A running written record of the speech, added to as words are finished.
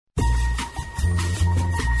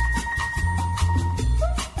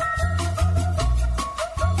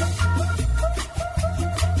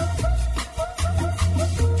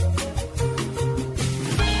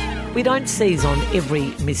We don't seize on every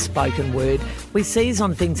misspoken word. We seize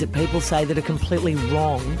on things that people say that are completely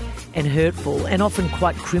wrong and hurtful and often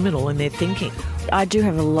quite criminal in their thinking. I do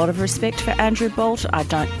have a lot of respect for Andrew Bolt. I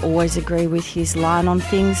don't always agree with his line on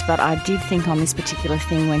things, but I did think on this particular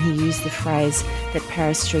thing when he used the phrase that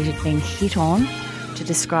Paris Street had been hit on to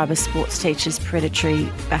describe a sports teacher's predatory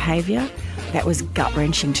behaviour. That was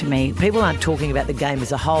gut-wrenching to me. People aren't talking about the game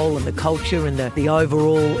as a whole and the culture and the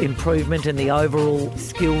overall improvement and the overall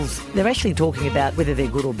skills. They're actually talking about whether they're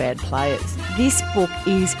good or bad players. This book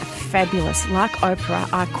is fabulous. Like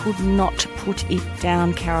Oprah, I could not put it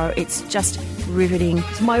down, Caro. It's just riveting.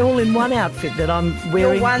 It's my all-in-one outfit that I'm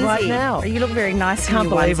wearing right now. You look very nice. I can't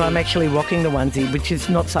believe I'm actually rocking the onesie, which is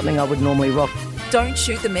not something I would normally rock. Don't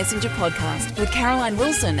Shoot the Messenger podcast with Caroline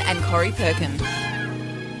Wilson and Corey Perkin.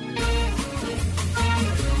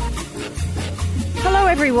 Hello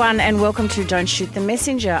everyone and welcome to Don't Shoot the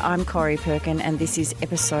Messenger. I'm Corey Perkin and this is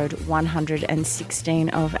episode 116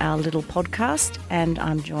 of our little podcast, and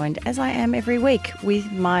I'm joined, as I am every week, with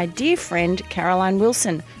my dear friend Caroline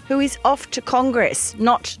Wilson, who is off to Congress,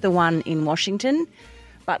 not the one in Washington,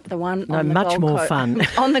 but the one on the much Gold more Coast. fun.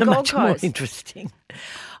 On the Gold Much Coast. more interesting.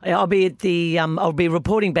 I'll be at the. I'll be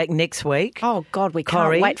reporting back next week. Oh God, we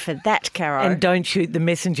Corey, can't wait for that, Caro. And Don't Shoot the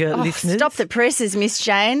Messenger listeners. Stop the presses, Miss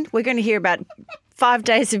Jane. We're going to hear about 5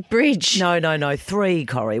 days of bridge. No, 3,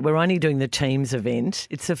 Corey. We're only doing the Teams event.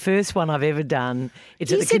 It's the first one I've ever done.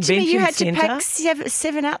 It's You at the said to me you had convention to centre. pack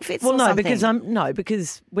seven outfits Well, or no, something.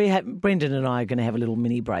 because Brendan and I are going to have a little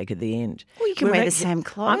mini break at the end. Well, you can wear the same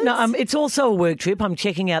clothes. It's also a work trip. I'm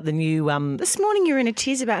checking out the new. This morning you were in a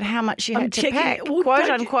tears about how much you had to checking- pack, well, quote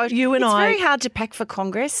don't- unquote. you and it's I- very hard to pack for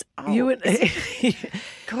Congress. Oh, You and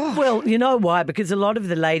God. Well, you know why? Because a lot of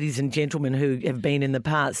the ladies and gentlemen who have been in the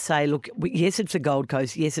past say, look, yes, it's the Gold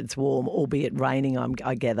Coast, yes, it's warm, albeit raining,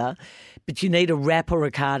 I gather, but you need a wrap or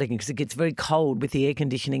a cardigan because it gets very cold with the air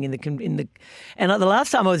conditioning in the. And the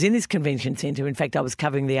last time I was in this convention centre, in fact, I was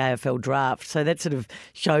covering the AFL draft, so that sort of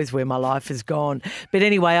shows where my life has gone. But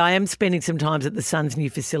anyway, I am spending some time at the Sun's new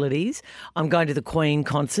facilities. I'm going to the Queen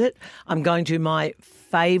concert. I'm going to my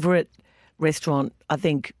favourite restaurant, I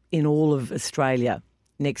think, in all of Australia,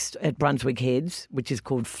 next at Brunswick Heads, which is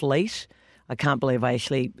called Fleet. I can't believe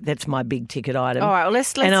that's my big ticket item. All right, well,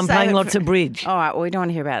 let's and I'm save playing it lots for- of bridge. All right, well, we don't want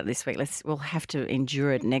to hear about it this week. We'll have to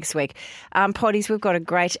endure it next week. Potties, we've got a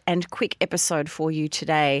great and quick episode for you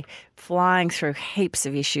today, flying through heaps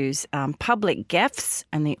of issues, public gaffes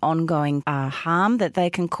and the ongoing harm that they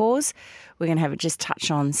can cause. We're going to just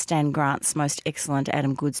touch on Stan Grant's most excellent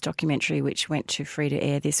Adam Goodes documentary, which went to free to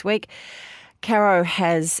air this week. Caro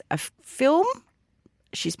has a film.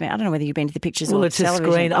 I don't know whether you've been to the pictures or It's a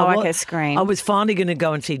television. screen. A screen. I was finally going to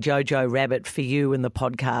go and see Jojo Rabbit for you and the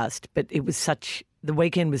podcast, but the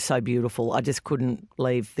weekend was so beautiful. I just couldn't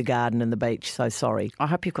leave the garden and the beach, so sorry. I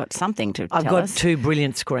hope you've got something to I've tell got us. 2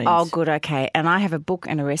 brilliant screens. Oh, good, okay. And I have a book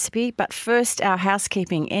and a recipe. But first, our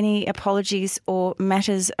housekeeping. Any apologies or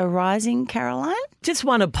matters arising, Caroline? Just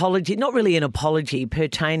one apology, not really an apology,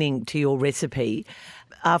 pertaining to your recipe.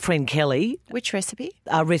 Our friend Kelly, Which recipe?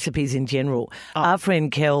 our recipes in general, Oh. our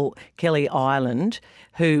friend Kelly Ireland,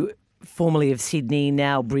 who formerly of Sydney,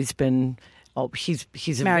 now Brisbane. Oh, she's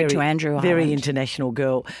a Married to Andrew very Ireland. international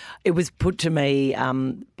girl. It was put to me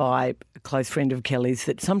by a close friend of Kelly's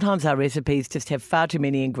that sometimes our recipes just have far too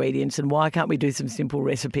many ingredients, and why can't we do some simple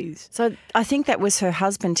recipes? So I think that was her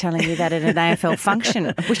husband telling you that at an AFL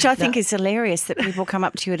function, which I think is hilarious that people come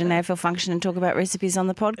up to you at an AFL function and talk about recipes on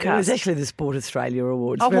the podcast. It was actually the Sport Australia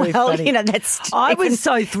Awards. Oh, Very well, funny. that's I was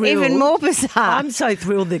so thrilled. Even more bizarre. I'm so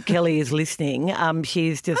thrilled that Kelly is listening.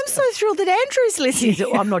 She's just. I'm so thrilled that Andrew's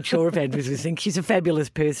listening. I'm not sure if Andrew's listening. She's a fabulous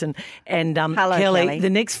person. And Hello, Kelly, Kelly. the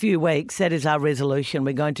next few weeks, that is our resolution.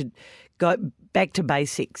 We're going to go back to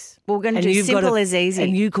basics. We're going to And do you've got simple as easy.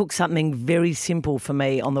 And you cooked something very simple for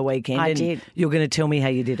me on the weekend. I and did. You're going to tell me how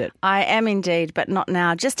you did it. I am indeed, but not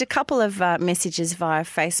now. Just a couple of messages via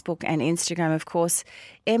Facebook and Instagram, of course.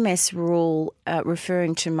 MS Rule,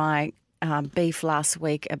 referring to my beef last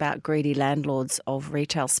week about greedy landlords of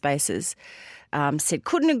retail spaces, said,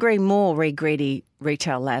 couldn't agree more, greedy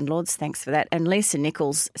retail landlords. Thanks for that. And Lisa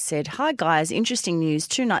Nichols said, hi guys, interesting news.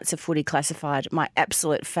 2 nights of footy classified my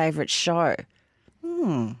absolute favourite show.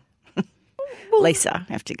 Lisa,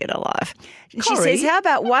 have to get alive. She Corey. says, how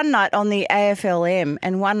about one night on the AFLM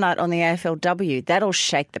and one night on the AFLW? That'll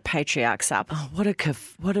shake the patriarchs up. Oh, what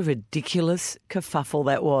a ridiculous kerfuffle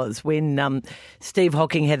that was when Steve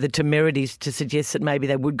Hocking had the temerities to suggest that maybe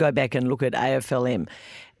they would go back and look at AFLM.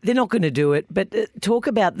 They're not going to do it, but talk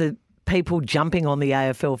about the people jumping on the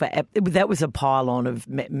AFL that was a pile-on of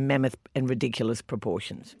mammoth and ridiculous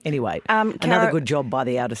proportions. Anyway, another good job by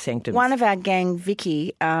the Outer Sanctums. One of our gang,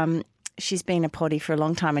 Vicky, she's been a potty for a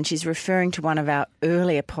long time, and she's referring to one of our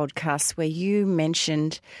earlier podcasts where you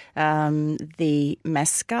mentioned the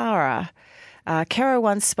mascara. Caro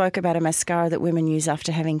once spoke about a mascara that women use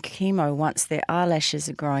after having chemo once their eyelashes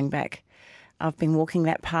are growing back. I've been walking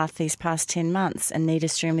that path these past 10 months and need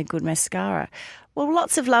extremely good mascara. Well,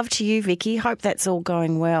 lots of love to you, Vicky. Hope that's all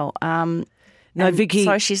going well. Vicky.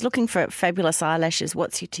 So she's looking for fabulous eyelashes.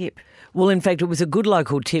 What's your tip? Well, in fact, it was a good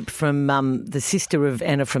local tip from the sister of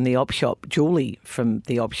Anna from the Op Shop, Julie from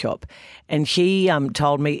the Op Shop. And she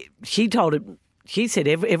told me, she said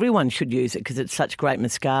everyone should use it because it's such great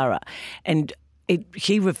mascara. And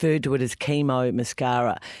she referred to it as chemo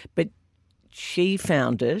mascara. But she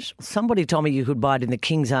found it. Somebody told me you could buy it in the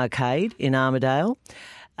King's Arcade in Armidale.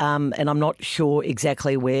 And I'm not sure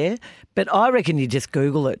exactly where, but I reckon you just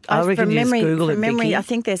Google it. I reckon you just Google it, Vicky. I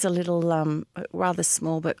think there's a little rather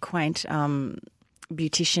small but quaint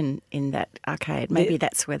beautician in that arcade. Maybe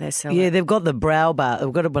that's where they sell it. Yeah, they've got the brow bar.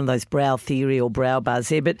 They've got one of those brow theory or brow bars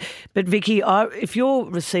there. But Vicky, if you're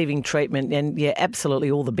receiving treatment, and absolutely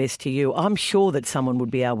all the best to you, I'm sure that someone would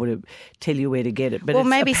be able to tell you where to get it. But it's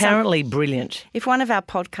maybe apparently brilliant. If one of our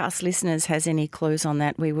podcast listeners has any clues on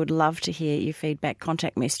that, we would love to hear your feedback.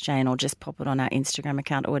 Contact Miss Jane or just pop it on our Instagram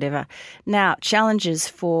account or whatever. Now, challenges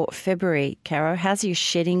for February, Caro. How's your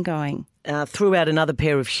shedding going? Threw out another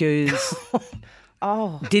pair of shoes.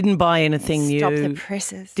 Oh. Didn't buy anything new. Stop the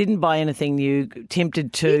presses. Didn't buy anything new.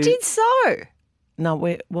 Tempted to. You did so. No,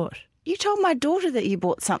 what? You told my daughter that you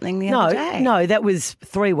bought something the other day. No, that was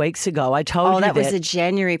 3 weeks ago. I told you that was a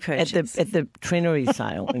January purchase. At the Trenery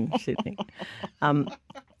sale in Sydney.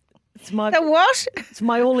 It's my the what? It's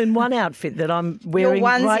my all-in-one outfit that I'm wearing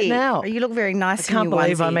right now. You look very nice in your onesie. I can't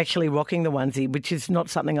believe I'm actually rocking the onesie, which is not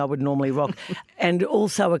something I would normally rock. And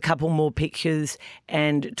also a couple more pictures,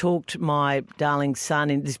 and talked my darling son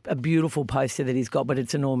in a beautiful poster that he's got, but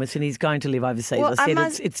it's enormous, and he's going to live overseas. Well, I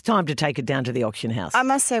said it's time to take it down to the auction house. I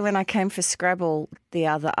must say, when I came for Scrabble the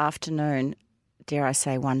other afternoon, dare I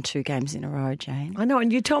say, won 2 games in a row, Jane. I know,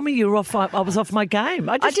 and you told me you were off. I was off my game.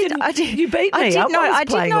 I did. You beat me. I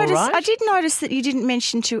did notice that you didn't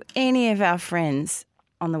mention to any of our friends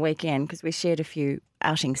on the weekend, because we shared a few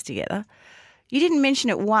outings together. You didn't mention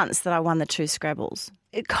it once that I won the 2 Scrabbles.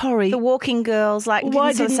 Corrie. The Walking Girls,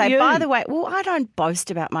 why didn't say, you? by the way, I don't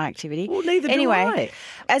boast about my activity. Well, neither do I.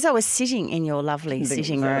 As I was sitting in your lovely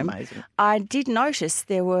sitting room, amazing. I did notice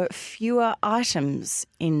there were fewer items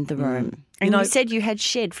in the room. And you said you had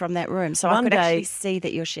shed from that room, so I could actually see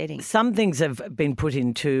that you're shedding. Some things have been put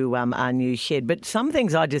into our new shed, but some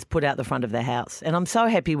things I just put out the front of the house. And I'm so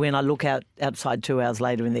happy when I look outside 2 hours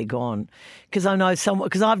later and they're gone, because I know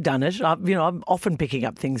because I've done it. I'm often picking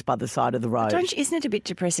up things by the side of the road. Isn't it a bit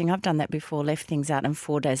depressing? I've done that before, left things out, and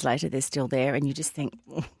 4 days later they're still there, and you just think,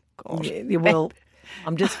 oh, God. Yeah, well,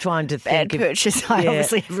 I'm just trying to think. Bad purchase. I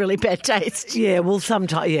obviously have really bad taste. Yeah, well,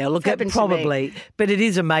 sometimes, look, probably. But it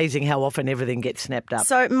is amazing how often everything gets snapped up.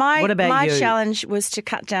 So my you? challenge was to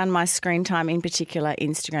cut down my screen time, in particular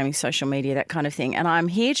Instagramming, social media, that kind of thing. And I'm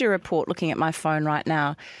here to report, looking at my phone right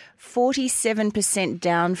now, 47%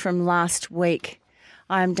 down from last week.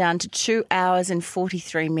 I am down to 2 hours and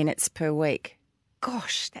 43 minutes per week.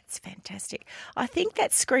 Gosh, that's fantastic. I think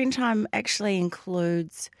that screen time actually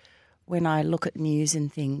includes when I look at news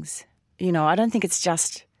and things. I don't think it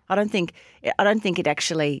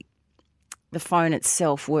actually, the phone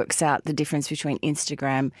itself works out the difference between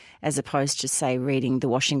Instagram as opposed to, say, reading the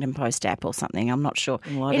Washington Post app or something. I'm not sure.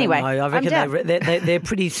 Well, anyway, I reckon they're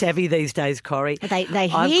pretty savvy these days, Corrie. They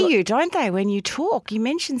hear you, don't they, when you talk? You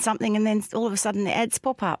mention something and then all of a sudden the ads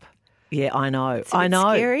pop up. Yeah, I know. It's a bit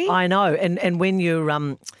scary. I know. And when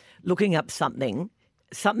you're looking up something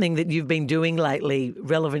that you've been doing lately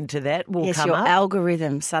relevant to that will come up. Yes, your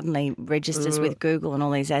algorithm suddenly registers with Google and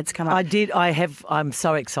all these ads come up. I'm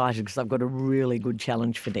so excited because I've got a really good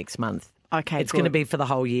challenge for next month. Okay, it's going to be for the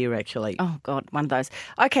whole year, actually. Oh, God, one of those.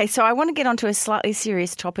 Okay, so I want to get onto a slightly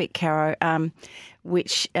serious topic, Caro,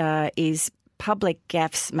 which is public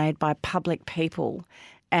gaffes made by public people.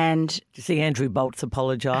 And did you see Andrew Bolt's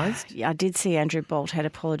apologised? I did see Andrew Bolt had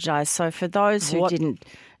apologised. So for those who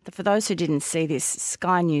didn't see this,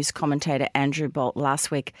 Sky News commentator Andrew Bolt last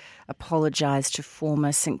week apologised to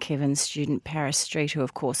former St Kevin's student Paris Street, who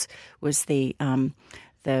of course was the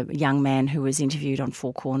young man who was interviewed on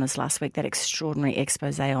Four Corners last week, that extraordinary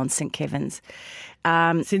expose on St Kevin's.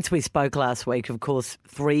 Since we spoke last week, of course,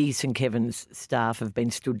 3 St Kevin's staff have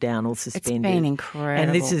been stood down or It's suspended. been incredible,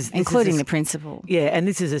 and this is including the principal. Yeah, and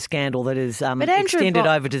this is a scandal that is Andrew extended Bolt-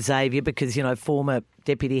 over to Xavier because, former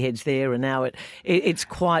deputy heads there, and now it's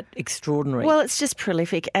quite extraordinary. Well, it's just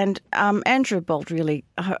prolific. And Andrew Bolt really,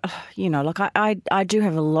 I do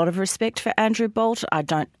have a lot of respect for Andrew Bolt. I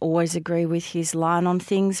don't always agree with his line on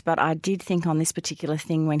things, but I did think on this particular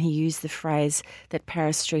thing when he used the phrase that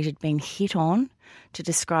Paris Street had been hit on to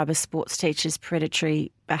describe a sports teacher's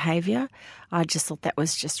predatory behaviour, I just thought that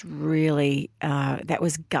was just really, that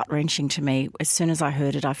was gut-wrenching to me. As soon as I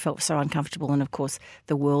heard it, I felt so uncomfortable. And, of course,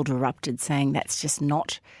 the world erupted saying that's just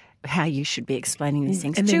not how you should be explaining these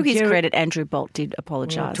things. And To then his credit, Andrew Bolt did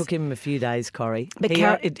apologise. Well, it took him a few days, Corrie. But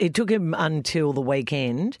it took him until the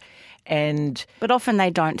weekend. But often they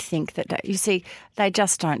don't think that, you see, they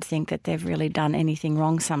just don't think that they've really done anything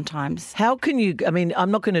wrong sometimes. How can you,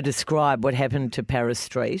 I'm not going to describe what happened to Paris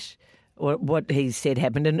Street or what he said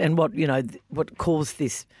happened and what, what caused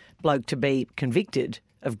this bloke to be convicted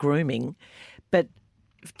of grooming. But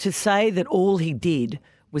to say that all he did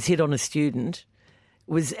was hit on a student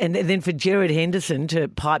and then for Gerard Henderson to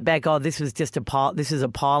pipe back, this was just this is a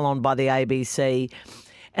pile-on by the ABC.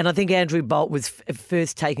 And I think Andrew Bolt was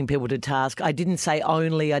first taking people to task. I didn't say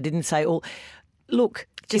only. I didn't say all. Look,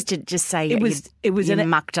 Just say it was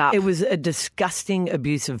mucked up. It was a disgusting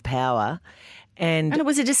abuse of power, and it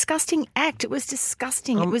was a disgusting act. It was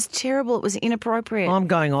disgusting. It was terrible. It was inappropriate. I'm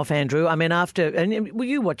going off, Andrew.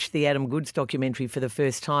 You watched the Adam Goodes documentary for the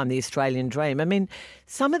first time, The Australian Dream.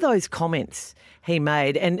 Some of those comments he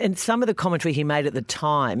made, and some of the commentary he made at the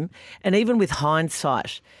time, and even with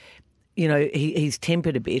hindsight. He's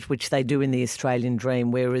tempered a bit, which they do in The Australian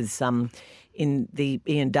Dream, whereas in the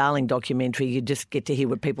Ian Darling documentary, you just get to hear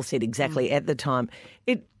what people said exactly at the time.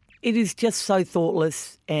 It is just so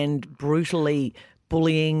thoughtless and brutally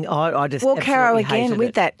bullying. I just Caro, absolutely again, hated with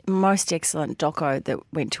it. that most excellent doco that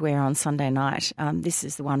went to air on Sunday night, this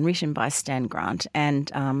is the one written by Stan Grant,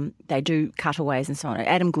 and they do cutaways and so on.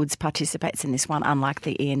 Adam Goodes participates in this one, unlike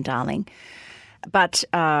the Ian Darling. But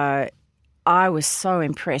I was so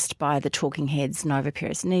impressed by the talking heads, Nova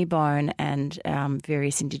Pires-Kneebone and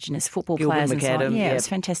various Indigenous football Gilbert players and so on. McAdam, Yeah, yep. it was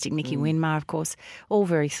fantastic. Nicky Winmar, of course, all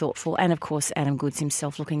very thoughtful. And, of course, Adam Goodes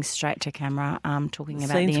himself looking straight to camera, talking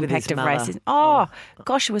about Scenes the with impact his of mother. racism.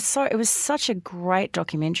 Gosh, it was such a great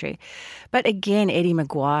documentary. But, again, Eddie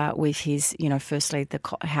Maguire with his, firstly,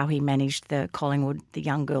 how he managed the Collingwood, the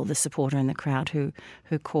young girl, the supporter in the crowd who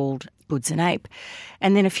called Goodes an ape.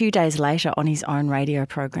 And then a few days later on his own radio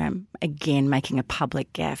program, again making a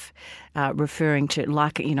public gaffe, referring to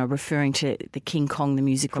the King Kong the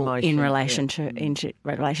musical Promotion, in relation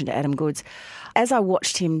to Adam Goodes. As I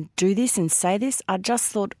watched him do this and say this, I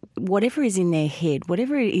just thought whatever is in their head,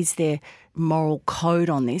 whatever is their moral code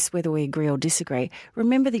on this, whether we agree or disagree,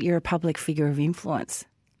 remember that you're a public figure of influence.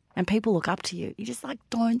 And people look up to you. You just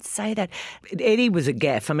don't say that. Eddie was a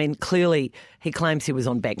gaffe. Clearly he claims he was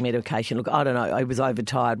on back medication. Look, I don't know, he was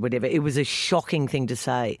overtired, whatever. It was a shocking thing to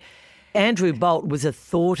say. Andrew Bolt was a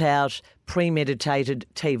thought-out, premeditated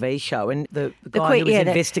TV show, and the guy who was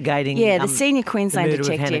investigating the senior Queensland the murder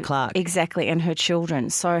detective, of Hannah Clark. Exactly, and her children.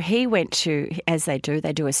 So he went to, as they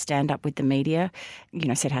do a stand-up with the media,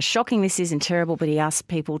 said how shocking this is and terrible, but he asked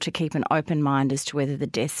people to keep an open mind as to whether the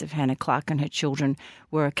deaths of Hannah Clark and her children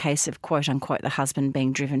were a case of, quote-unquote, the husband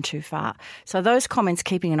being driven too far. So those comments,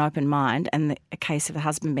 keeping an open mind, and a case of the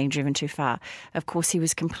husband being driven too far, of course he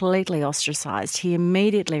was completely ostracised. He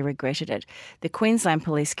immediately regretted it. The Queensland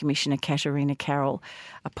Police Commissioner, Katarina Carroll,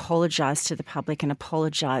 apologised to the public and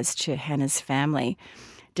apologised to Hannah's family.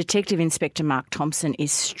 Detective Inspector Mark Thompson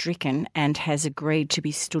is stricken and has agreed to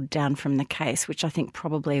be stood down from the case, which I think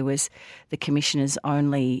probably was the Commissioner's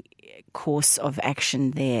only course of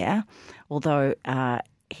action there, although I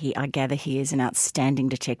gather he is an outstanding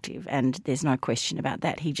detective and there's no question about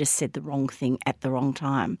that. He just said the wrong thing at the wrong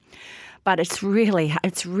time. But it's really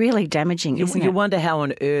damaging, isn't it? You wonder how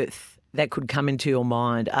on earth that could come into your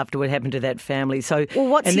mind after what happened to that family. So, well,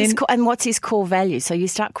 what's his core value? So you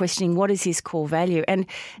start questioning what is his core value. And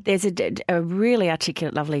there's a really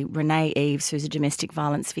articulate, lovely Renee Eves, who's a domestic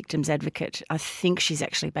violence victims advocate. I think she's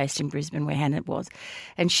actually based in Brisbane, where Hannah was.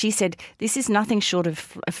 And she said, this is nothing short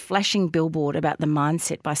of a flashing billboard about the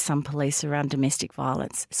mindset by some police around domestic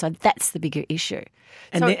violence. So that's the bigger issue.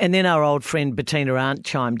 And then our old friend Bettina Arndt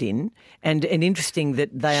chimed in, and interesting that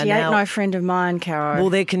they are now... She ain't no friend of mine, Caro. Well,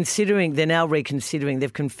 they're now reconsidering.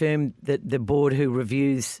 They've confirmed that the board who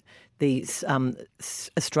reviews the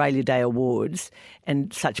Australia Day Awards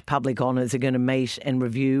and such public honours are going to meet and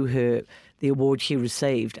review the award she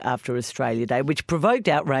received after Australia Day, which provoked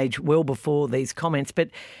outrage well before these comments. But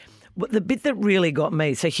the bit that really got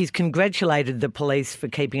me, so she's congratulated the police for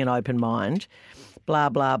keeping an open mind, blah,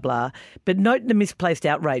 blah, blah. But note the misplaced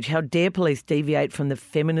outrage. How dare police deviate from the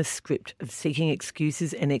feminist script of seeking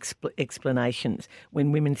excuses and explanations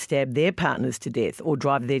when women stab their partners to death or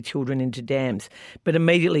drive their children into dams, but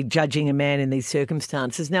immediately judging a man in these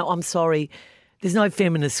circumstances. Now, I'm sorry, there's no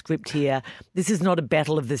feminist script here. This is not a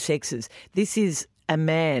battle of the sexes. This is a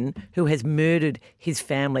man who has murdered his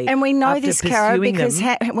family. And we know this, Caro, because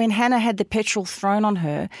when Hannah had the petrol thrown on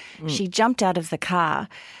her, she jumped out of the car.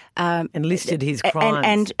 And listed his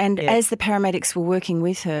crimes. And as the paramedics were working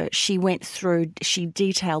with her, she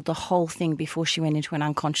detailed the whole thing before she went into an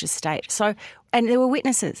unconscious state. So, and there were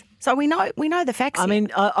witnesses. So we know the facts. I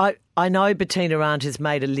mean, I know Bettina Arndt has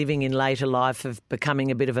made a living in later life of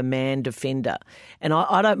becoming a bit of a man defender. And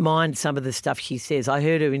I don't mind some of the stuff she says. I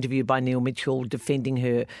heard her interviewed by Neil Mitchell defending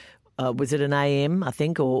her. Was it an AM, I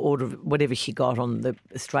think, or whatever she got on the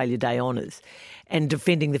Australia Day honours, and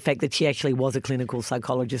defending the fact that she actually was a clinical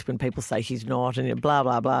psychologist when people say she's not, and blah,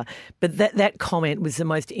 blah, blah. But that comment was the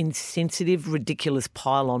most insensitive, ridiculous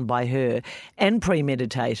pile-on by her and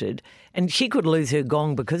premeditated, and she could lose her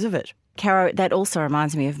gong because of it. Caro, that also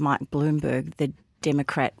reminds me of Mike Bloomberg, the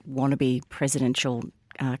Democrat wannabe presidential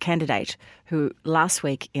candidate, who last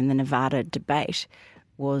week in the Nevada debate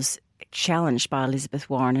was challenged by Elizabeth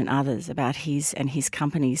Warren and others about his and his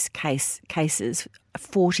company's cases,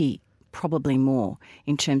 40 probably more,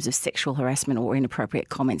 in terms of sexual harassment or inappropriate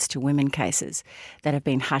comments to women cases that have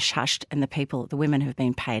been hush-hushed, and the women have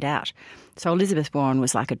been paid out. So Elizabeth Warren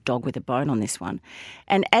was like a dog with a bone on this one.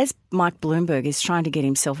 And as Mike Bloomberg is trying to get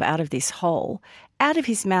himself out of this hole, out of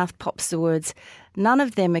his mouth pops the words, "None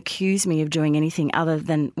of them accuse me of doing anything other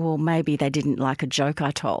than, well, maybe they didn't like a joke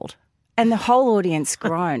I told." And the whole audience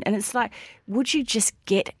groaned. And it's like, would you just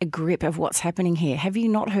get a grip of what's happening here? Have you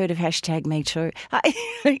not heard of #MeToo?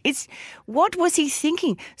 What was he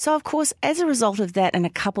thinking? So, of course, as a result of that and a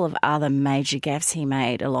couple of other major gaffes he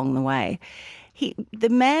made along the way, the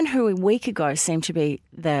man who a week ago seemed to be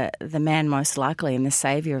the man most likely and the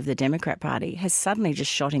saviour of the Democrat Party has suddenly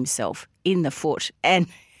just shot himself in the foot. And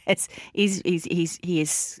he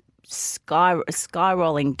is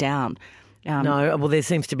sky-rolling down. No, well, there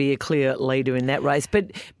seems to be a clear leader in that race.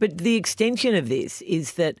 But the extension of this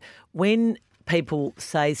is that when people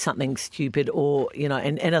say something stupid or,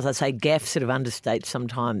 and as I say, gaffe sort of understates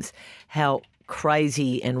sometimes how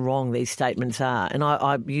crazy and wrong these statements are. And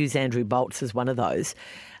I use Andrew Boltz as one of those.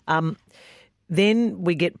 Then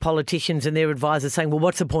we get politicians and their advisors saying, well,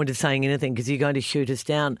 what's the point of saying anything because you're going to shoot us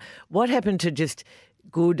down? What happened to just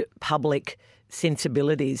good public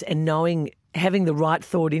sensibilities and having the right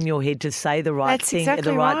thought in your head to say the right thing at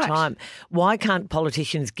the right time? Why can't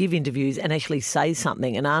politicians give interviews and actually say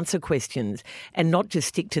something and answer questions and not just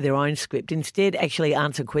stick to their own script? Instead, actually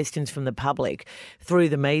answer questions from the public through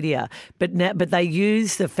the media. But they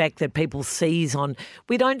use the fact that people seize on.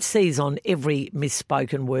 We don't seize on every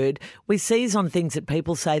misspoken word. We seize on things that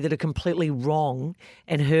people say that are completely wrong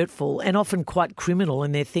and hurtful and often quite criminal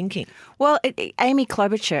in their thinking. Well, Amy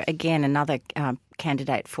Klobuchar, again, another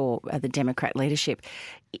candidate for the Democrat leadership.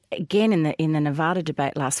 Again, in the Nevada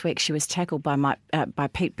debate last week, she was tackled by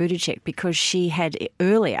Pete Buttigieg because she had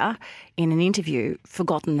earlier in an interview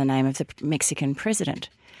forgotten the name of the Mexican president.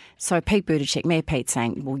 So Pete Buttigieg, Mayor Pete,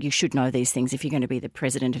 saying, well, you should know these things. If you're going to be the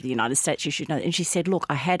president of the United States, you should know. And she said, look,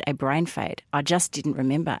 I had a brain fade. I just didn't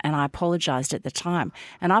remember, and I apologised at the time.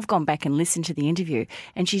 And I've gone back and listened to the interview,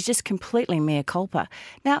 and she's just completely mea culpa.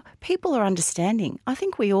 Now, people are understanding. I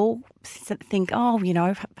think we all think,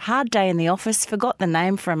 hard day in the office, forgot the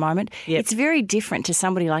name for a moment. Yep. It's very different to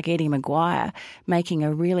somebody like Eddie Maguire making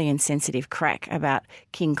a really insensitive crack about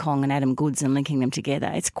King Kong and Adam Goodes and linking them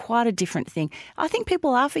together. It's quite a different thing. I think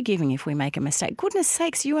people are forgiving if we make a mistake. Goodness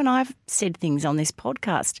sakes, you and I have said things on this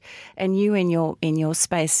podcast, and you in your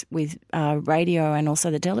space with radio and also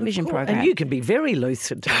the television program. And you can be very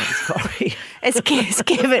loose at times, Corey. as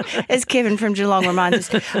Kevin from Geelong reminds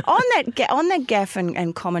us. On that gaffe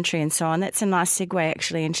and commentary and so on, that's a nice segue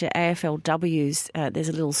actually into AFLW's. There's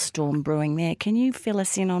a little storm brewing there. Can you fill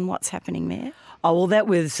us in on what's happening there? Oh, well, that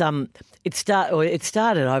was it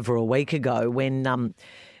started over a week ago when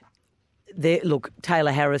look,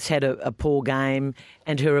 Taylor Harris had a poor game,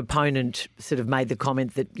 and her opponent sort of made the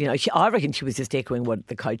comment that, I reckon she was just echoing what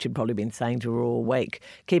the coach had probably been saying to her all week.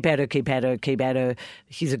 Keep at her, keep at her, keep at her.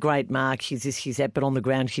 She's a great mark. She's this, she's that, but on the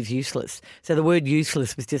ground she's useless. So the word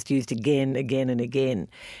useless was just used again and again.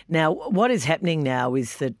 Now, what is happening now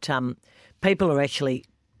is that people are actually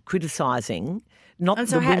criticising.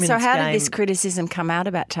 So how did this criticism come out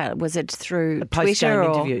about Taylor? Was it through Twitter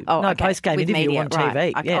or interview? Post-game With interview media, on TV.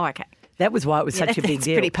 Right. Yeah. Oh, okay. That was why it was such a big It's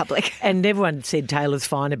deal. pretty public. And everyone said Taylor's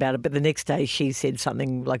fine about it, but the next day she said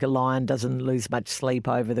something like a lion doesn't lose much sleep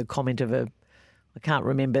over the comment of I can't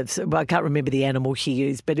remember the animal she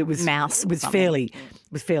used, but it was mouse. It was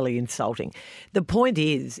fairly insulting. The point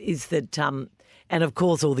is that. And, of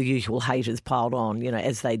course, all the usual haters piled on,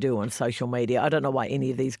 as they do on social media. I don't know why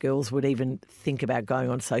any of these girls would even think about going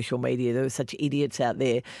on social media. There were such idiots out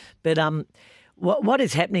there. But what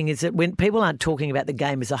is happening is that when people aren't talking about the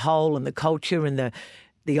game as a whole and the culture and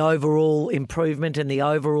the overall improvement and the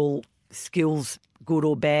overall skills, good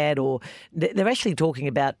or bad, or they're actually talking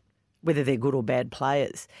about whether they're good or bad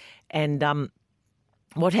players. And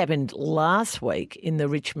what happened last week in the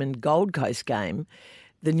Richmond Gold Coast game,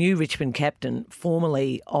 the new Richmond captain,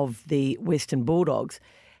 formerly of the Western Bulldogs,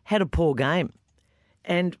 had a poor game.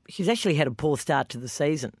 And she's actually had a poor start to the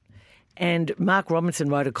season. And Mark Robinson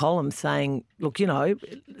wrote a column saying, look,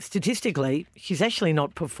 statistically, she's actually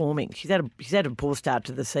not performing. She's had a poor start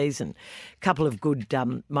to the season. A couple of good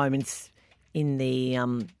moments in the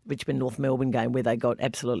Richmond North Melbourne game where they got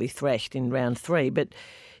absolutely thrashed in round 3. But,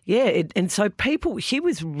 yeah, and so she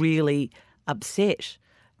was really upset.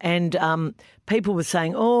 And people were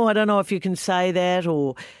saying, I don't know if you can say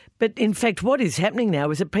that. But in fact, what is happening now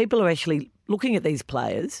is that people are actually looking at these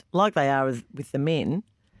players, like they are with the men,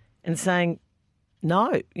 and saying,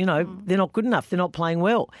 no, they're not good enough. They're not playing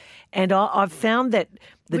well. And I've found that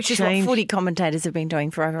Which is what footy commentators have been doing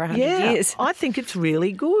for over 100 years. I think it's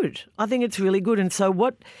really good. And so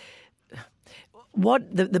what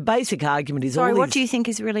the basic argument is... Sorry, what do you think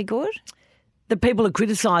is really good? The people are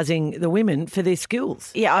criticising the women for their skills.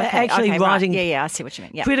 Yeah, okay. Actually writing right. Yeah, I see what you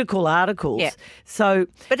mean. Yeah. critical articles. Yeah. So,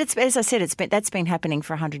 but it's, as I said, that's been happening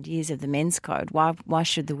for 100 years of the men's code. Why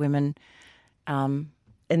should the women... and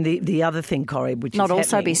the other thing, Corrie, which not is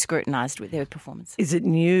also be scrutinised with their performance, is that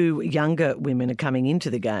new, younger women are coming into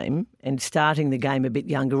the game and starting the game a bit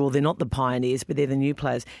younger, or they're not the pioneers, but they're the new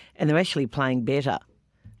players, and they're actually playing better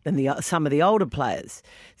than some of the older players.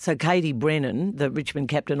 So Katie Brennan, the Richmond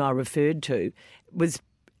captain I referred to, was,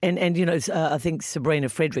 and I think Sabrina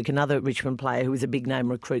Frederick, another Richmond player who was a big name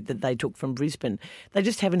recruit that they took from Brisbane, they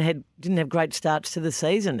just didn't have great starts to the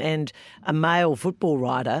season. And a male football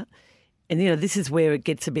writer, and this is where it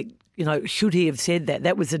gets a bit, should he have said that?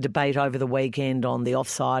 That was a debate over the weekend on the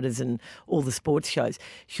Offsiders and all the sports shows.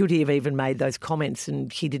 Should he have even made those comments?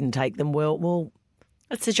 And he didn't take them well. Well,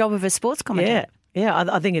 it's the job of a sports commentator. Yeah,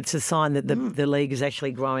 I think it's a sign that the league is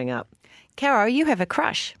actually growing up. Caro, you have a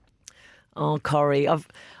crush. Oh, Corrie, I've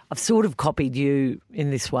sort of copied you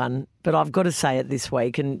in this one, but I've got to say it this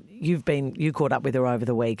week, and you caught up with her over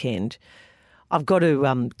the weekend. I've got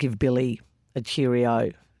to give Billy a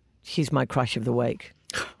cheerio. She's my crush of the week,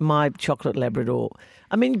 my chocolate Labrador.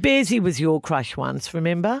 I mean, Bearsy was your crush once,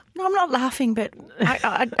 remember? No, I'm not laughing, but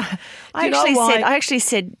I actually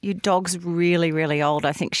said your dog's really, really old.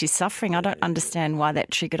 I think she's suffering. I don't understand why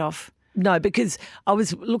that triggered off. No, because I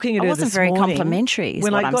was looking at her this morning. I wasn't very complimentary is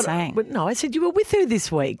what I'm saying. No, I said you were with her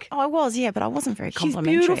this week. Oh, I was, yeah, but I wasn't very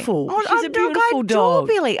complimentary. She's beautiful. She's a beautiful dog.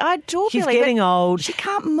 I adore Billy. She's getting old. She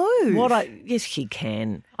can't move. Yes, she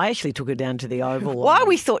can. I actually took her down to the Oval. Why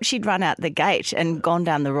we thought she'd run out the gate and gone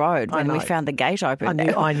down the road when we found the gate open.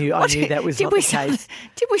 I knew that was not the case.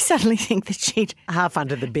 Did we suddenly think that she'd half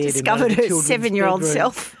under the bed discovered in her 7-year-old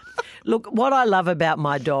self? Look, what I love about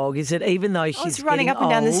my dog is that even though she's running up and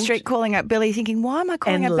down the street calling out Billy, thinking, why am I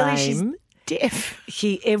calling out Billy? She's deaf.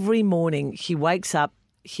 Every morning she wakes up,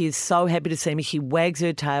 she is so happy to see me. She wags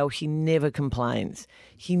her tail. She never complains.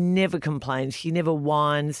 She never complains. She never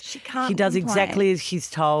whines. She can't She does complain. exactly as she's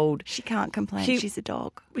told. She can't complain. She's a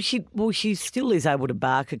dog. She still is able to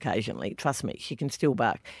bark occasionally. Trust me, she can still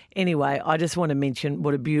bark. Anyway, I just want to mention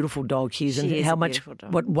what a beautiful dog she is and how much,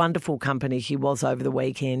 what wonderful company she was over the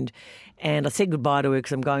weekend. And I said goodbye to her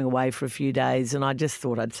because I'm going away for a few days, and I just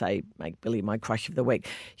thought I'd make Billy my crush of the week.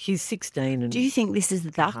 She's 16. And do you think this is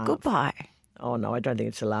the goodbye? Oh, no, I don't think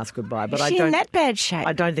it's the last goodbye. But is she in that bad shape?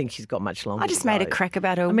 I don't think she's got much longer. I just made a crack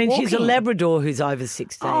about her walking. walking. She's a Labrador who's over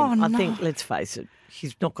 16. Oh, no. I think, let's face it,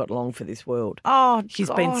 she's not got long for this world. Oh,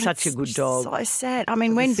 she's been such a good dog. So sad. I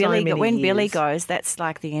mean, when Billy goes, that's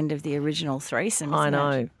like the end of the original threesome, isn't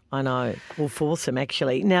it? I know. We'll force them,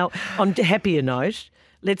 actually. Now, on a happier note,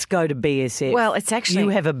 let's go to BSF. Well, it's actually... You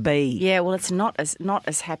have a B. Yeah, well, it's not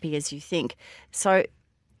as happy as you think. So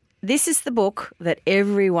this is the book that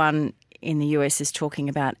everyone in the US is talking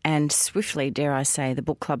about, and swiftly, dare I say, the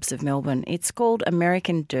book clubs of Melbourne. It's called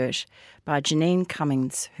American Dirt by Janine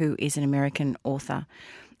Cummings, who is an American author.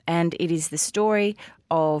 And it is the story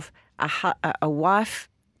of a wife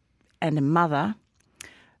and a mother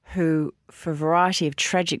who, for a variety of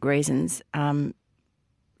tragic reasons,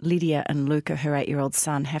 Lydia and Luca, her 8-year-old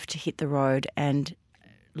son, have to hit the road and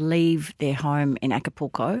leave their home in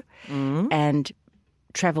Acapulco and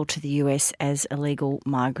travel to the US as illegal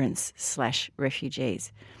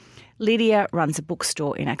migrants/refugees. Lydia runs a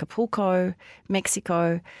bookstore in Acapulco,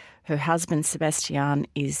 Mexico. Her husband, Sebastian,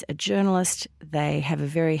 is a journalist. They have a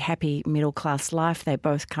very happy middle-class life. They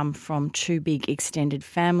both come from 2 big extended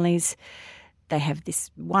families. They have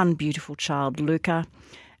this one beautiful child, Luca,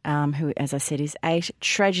 who, as I said, is 8.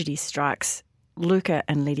 Tragedy strikes. Luca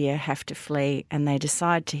and Lydia have to flee, and they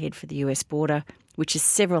decide to head for the US border, which is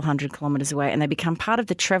several hundred kilometres away, and they become part of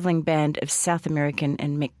the travelling band of South American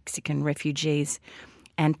and Mexican refugees.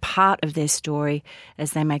 And part of their story,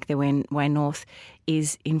 as they make their way north,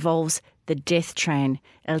 involves the death train,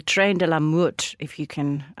 El Tren de la Muerte, if you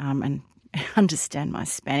can and understand my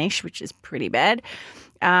Spanish, which is pretty bad.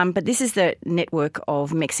 But this is the network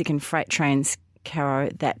of Mexican freight trains, Caro,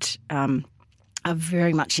 that are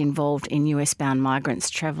very much involved in US-bound migrants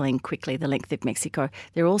travelling quickly the length of Mexico.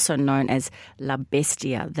 They're also known as La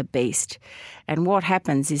Bestia, the beast. And what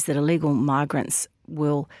happens is that illegal migrants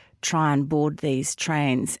will try and board these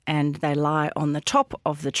trains, and they lie on the top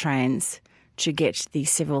of the trains to get the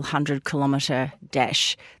several 100-kilometre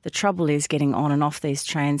dash. The trouble is getting on and off these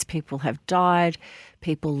trains. People have died,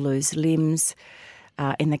 people lose limbs.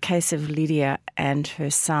 In the case of Lydia and her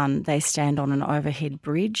son, they stand on an overhead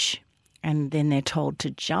bridge and then they're told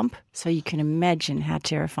to jump. So you can imagine how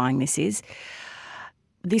terrifying this is.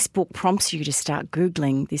 This book prompts you to start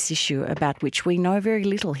Googling this issue, about which we know very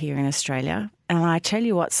little here in Australia. And I tell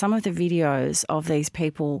you what, some of the videos of these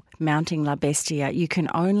people mounting La Bestia, you can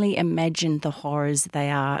only imagine the horrors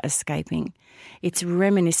they are escaping. It's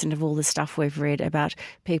reminiscent of all the stuff we've read about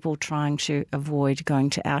people trying to avoid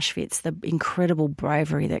going to Auschwitz, the incredible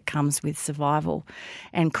bravery that comes with survival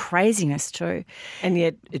and craziness too. And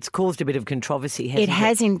yet it's caused a bit of controversy, hasn't it? It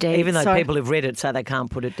has indeed. Even though people have read it so they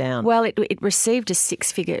can't put it down. Well, it received a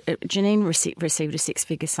Janine received a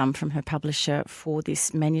six-figure sum from her publisher for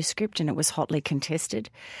this manuscript, and it was hotly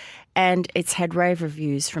contested. And it's had rave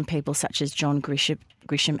reviews from people such as John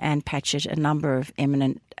Grisham, Anne Patchett, a number of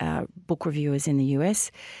eminent book reviewers in the US.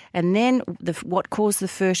 And then what caused the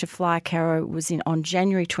fur to fly, Caro, was on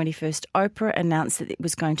January 21st, Oprah announced that it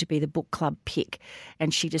was going to be the book club pick.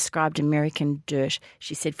 And she described American Dirt.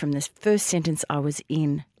 She said, from the first sentence I was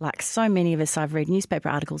in, like so many of us, I've read newspaper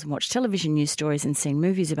articles and watched television news stories and seen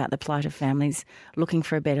movies about the plight of families looking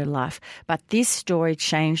for a better life. But this story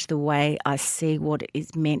changed the way I see what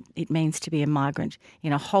it means to be a migrant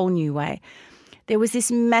in a whole new way. There was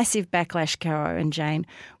this massive backlash, Caro and Jane,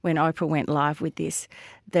 when Oprah went live with this.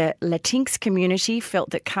 The Latinx community felt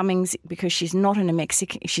that Cummings, because she's not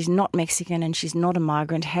Mexican and she's not a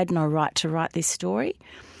migrant, had no right to write this story.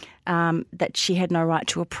 That she had no right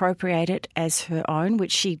to appropriate it as her own,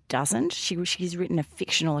 which she doesn't. She's written a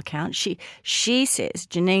fictional account. She says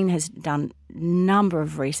Janine has done a number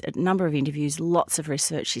of interviews, lots of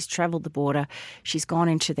research. She's travelled the border. She's gone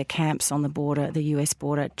into the camps on the border, the US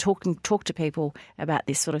border, talked to people about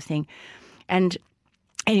this sort of thing. And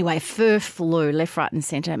anyway, fur flew left, right and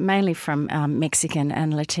centre, mainly from Mexican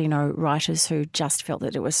and Latino writers who just felt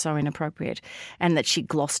that it was so inappropriate and that she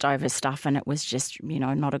glossed over stuff and it was just,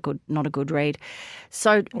 not a good read.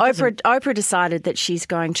 So Oprah decided that she's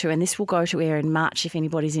going to, and this will go to air in March if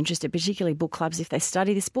anybody's interested, particularly book clubs, if they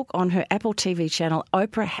study this book, on her Apple TV channel,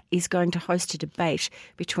 Oprah is going to host a debate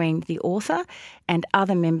between the author and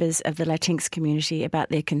other members of the Latinx community about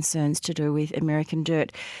their concerns to do with American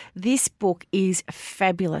Dirt. This book is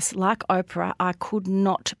fabulous. Like Oprah, I could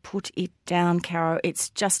not put it down, Caro. It's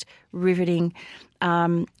just riveting.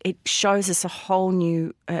 It shows us a whole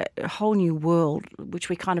new world, which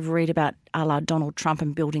we kind of read about a la Donald Trump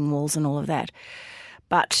and building walls and all of that.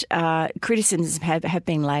 But criticisms have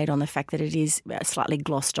been laid on the fact that it is slightly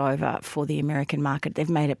glossed over for the American market. They've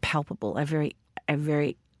made it palpable, a very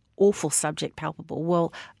awful subject palpable.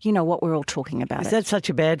 Well, you know what we're all talking about. Is that such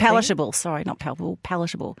a bad thing? Palatable? Sorry, not palpable.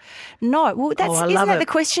 Palatable. No. Well, I isn't love that it. the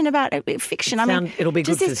question about fiction? It'll be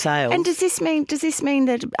good for sales. And does this mean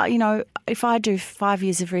that if I do 5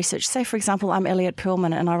 years of research, say for example, I'm Elliot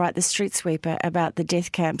Perlman and I write The Street Sweeper about the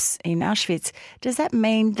death camps in Auschwitz, does that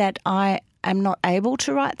mean that I'm not able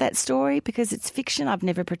to write that story because it's fiction? I've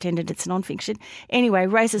never pretended it's non-fiction. Anyway,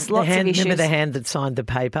 raises lots of issues. Remember the hand that signed the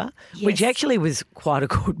paper, which actually was quite a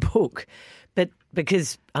good book, but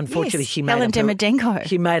because unfortunately she made Helen Demidenko.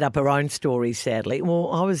 She made up her own story. Sadly,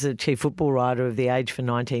 well, I was a chief football writer of The Age for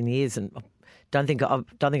 19 years, and don't think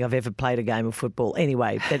I've ever played a game of football.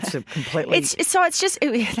 Anyway, that's a completely.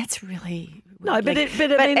 That's really. No, but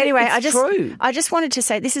it's true. I just wanted to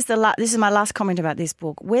say this is my last comment about this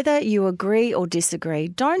book. Whether you agree or disagree,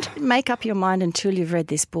 don't make up your mind until you've read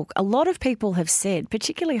this book. A lot of people have said,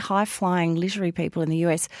 particularly high-flying literary people in the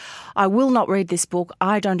US, I will not read this book.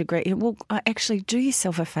 I don't agree. Well, actually, do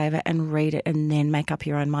yourself a favour and read it and then make up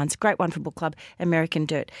your own minds. Great one for Book Club, American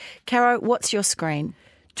Dirt. Caro, what's your screen?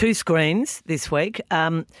 2 screens this week.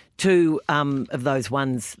 2 of those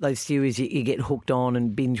series you get hooked on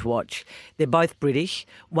and binge watch. They're both British.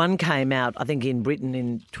 One came out, I think, in Britain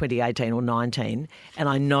in 2018 or 19, and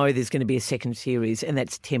I know there's going to be a second series, and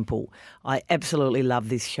that's Temple. I absolutely love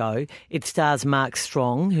this show. It stars Mark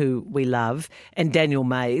Strong, who we love, and Daniel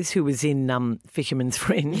Mays, who was in Fisherman's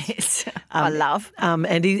Friends. Yes, I love.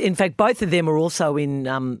 And in fact, both of them are also in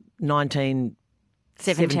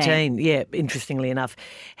 17, yeah, interestingly enough.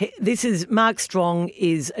 This is Mark Strong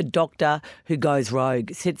is a doctor who goes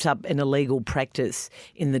rogue, sets up an illegal practice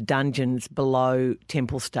in the dungeons below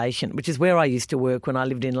Temple Station, which is where I used to work when I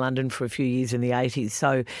lived in London for a few years in the 80s.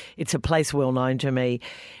 So it's a place well known to me.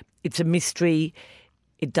 It's a mystery.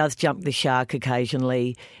 It does jump the shark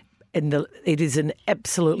occasionally. And it is an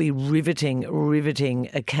absolutely riveting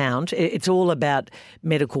account. It's all about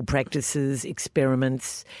medical practices,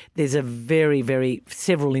 experiments. There's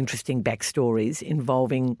several interesting backstories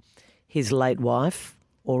involving his late wife,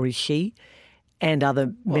 or is she, and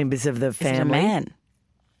other members of the family. Is it a man?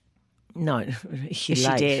 No, Is she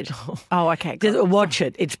dead? Oh, okay. Just watch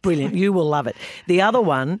it. It's brilliant. You will love it. The other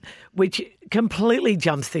one, which completely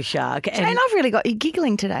jumps the shark. Jane, I've really got you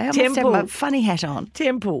giggling today. I must have my funny hat on.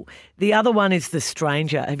 Temple. The other one is The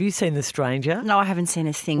Stranger. Have you seen The Stranger? No, I haven't seen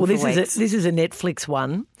a thing for weeks. This is a Netflix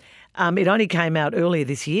one. It only came out earlier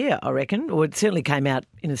this year, I reckon, or it certainly came out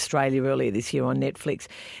in Australia earlier this year on Netflix.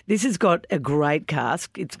 This has got a great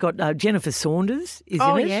cast. It's got Jennifer Saunders is in it.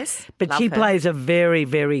 Oh, yes. But Love she her. plays a very,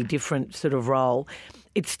 very different sort of role.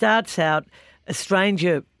 It starts out, a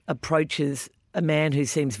stranger approaches a man who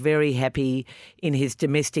seems very happy in his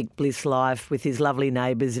domestic bliss life with his lovely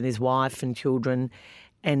neighbours and his wife and children,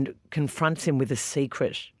 and confronts him with a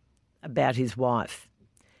secret about his wife.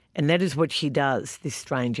 And that is what she does, this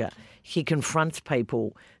stranger. She confronts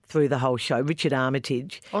people through the whole show. Richard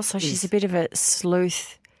Armitage. Also, she's a bit of a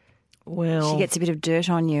sleuth. Well, she gets a bit of dirt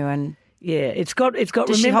on you, and yeah, it's got.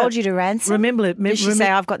 Does she hold you to ransom? Does she say,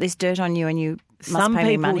 "I've got this dirt on you, and you must pay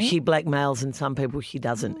me money"? Some people she blackmails, and some people she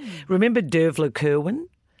doesn't. Remember Dervla Kirwan?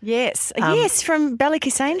 Yes, yes, from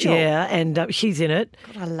Ballykiss Angel. Yeah, and she's in it.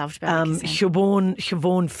 God, I loved Ballykiss Angel.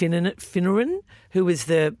 Siobhan Finneran, who was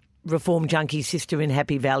the Reform Junkie sister in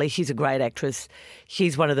Happy Valley. She's a great actress.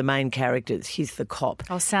 She's one of the main characters. She's the cop.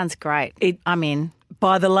 Oh, sounds great. I'm in.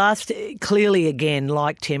 By the last, clearly again,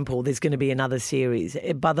 like Temple, there's going to be another series.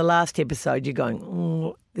 By the last episode, you're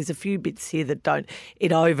going, there's a few bits here that don't.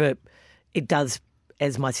 It does,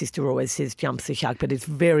 as my sister always says, jumps the shark, but it's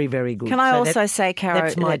very, very good. Can I also say, Caro,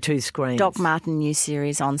 that's my 2 screens. Doc Martin new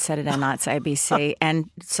series on Saturday nights ABC, and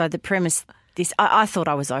so the premise. I thought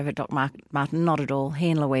I was over Doc Martin. Not at all. He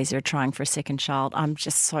and Louisa are trying for a second child. I'm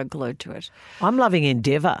just so glued to it. I'm loving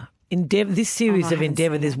Endeavour. This series of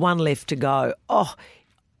Endeavour, there's one left to go. Oh,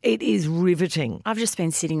 it is riveting. I've just been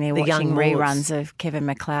sitting there watching reruns of Kevin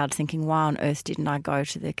McLeod thinking, why on earth didn't I go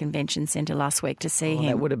to the convention centre last week to see him?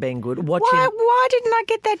 That would have been good. Why didn't I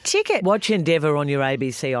get that ticket? Watch Endeavour on your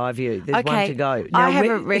ABC iView. There's one to go. Now, I have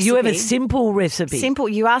a recipe. You have a simple recipe. Simple.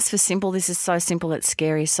 You asked for simple. This is so simple it's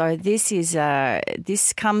scary. So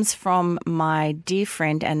this comes from my dear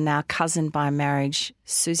friend and now cousin by marriage,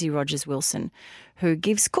 Susie Rogers Wilson, who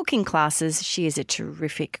gives cooking classes. She is a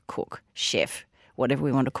terrific cook, chef, whatever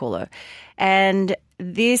we want to call her. And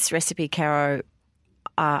this recipe, Caro,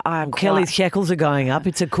 Kelly's shackles are going up.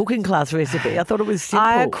 It's a cooking class recipe. I thought it was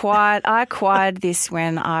simple. I acquired this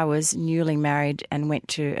when I was newly married and went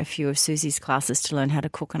to a few of Susie's classes to learn how to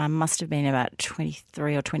cook, and I must have been about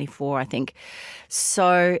 23 or 24, I think.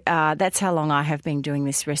 So that's how long I have been doing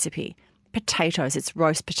this recipe. Potatoes, it's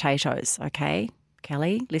roast potatoes, okay?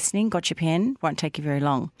 Kelly, listening, got your pen, won't take you very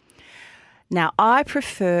long. Now, I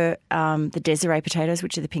prefer the Desiree potatoes,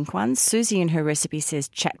 which are the pink ones. Susie in her recipe says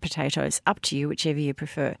chat potatoes. Up to you, whichever you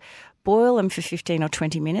prefer. Boil them for 15 or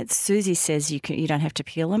 20 minutes. Susie says you don't have to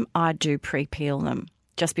peel them. I do pre-peel them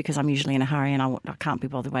just because I'm usually in a hurry and I can't be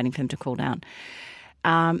bothered waiting for them to cool down.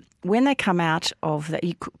 When they come out of that,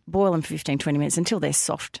 you boil them for 15, 20 minutes until they're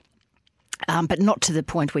soft. But not to the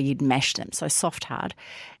point where you'd mash them, so soft, hard.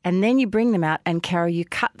 And then you bring them out and, Carol, you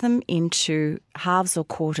cut them into halves or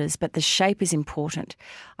quarters, but the shape is important.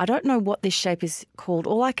 I don't know what this shape is called.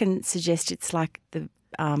 All I can suggest it's like the...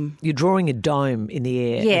 You're drawing a dome in the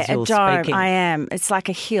air yeah, as you're a dome, speaking. I am. It's like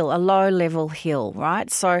a hill, a low-level hill,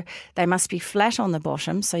 right? So they must be flat on the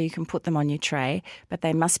bottom so you can put them on your tray, but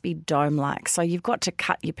they must be dome-like. So you've got to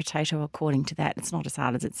cut your potato according to that. It's not as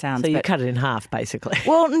hard as it sounds. So you cut it in half, basically.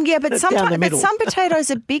 Well, yeah, but Down the middle. some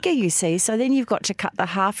potatoes are bigger, you see. So then you've got to cut the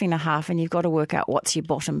half in a half and you've got to work out what's your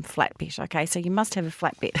bottom flat bit, okay? So you must have a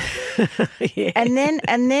flat bit. Yeah. And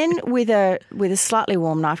then with a slightly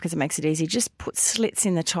warm knife, because it makes it easy, just put slits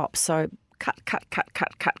in the top. So cut,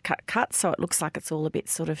 so it looks like it's all a bit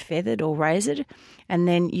sort of feathered or razored. And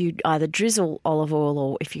then you either drizzle olive oil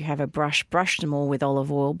or if you have a brush them all with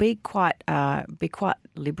olive oil. Be quite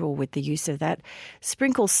liberal with the use of that.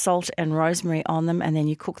 Sprinkle salt and rosemary on them and then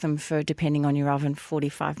you cook them for, depending on your oven,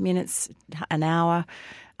 45 minutes, an hour.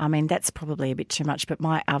 I mean, that's probably a bit too much, but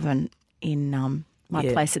my oven in my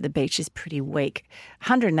place at the beach is pretty weak.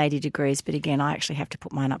 180 degrees, but again, I actually have to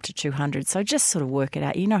put mine up to 200. So just sort of work it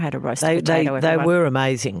out. You know how to roast a potato. They were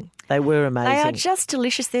amazing. They were amazing. They are just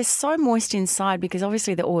delicious. They're so moist inside because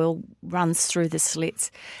obviously the oil runs through the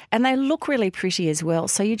slits, and they look really pretty as well.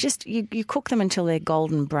 So you cook them until they're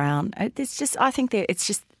golden brown. I think it's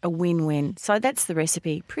just a win-win. So that's the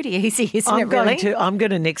recipe. Pretty easy, isn't it? Really? I'm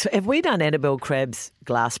going to next. Have we done Annabelle Crabb's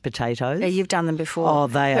glass potatoes? Yeah, you've done them before. Oh,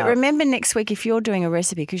 they are. But remember next week if you're doing a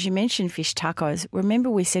recipe, because you mentioned fish tacos. Remember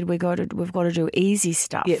we said we've got to do easy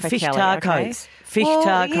stuff. Yeah, for fish Kelly, tacos. Okay? Fish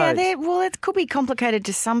tacos. Yeah, it could be complicated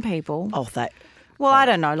to some people. Oh, that. Well, I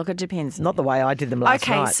don't know. Look, it depends. Not the way I did them last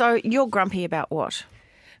night. Okay, so you're grumpy about what?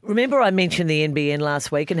 Remember I mentioned the NBN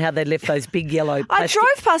last week and how they left those big yellow plastic... I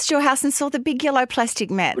drove past your house and saw the big yellow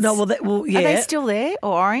plastic mats. No, yeah. Are they still there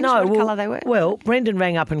or orange? No, what colour they were? Well, Brendan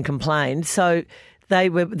rang up and complained. So they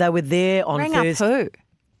were there on Rang Thursday. up who?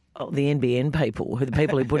 Oh, the NBN people, the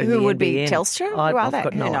people who put in the NBN. Who would be Telstra? Who are they?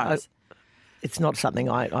 Who knows? It's not something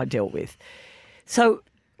I dealt with. So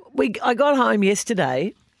I got home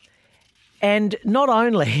yesterday and not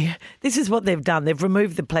only, this is what they've done, they've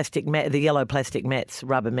removed the yellow plastic mats,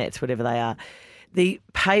 rubber mats, whatever they are. The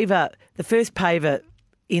first paver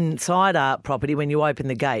inside our property when you open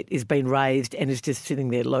the gate is been raised and is just sitting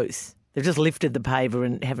there loose. They've just lifted the paver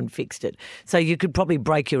and haven't fixed it. So you could probably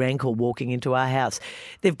break your ankle walking into our house.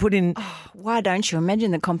 They've put in... Oh, why don't you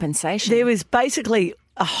imagine the compensation? There was basically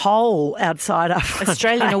a hole outside our front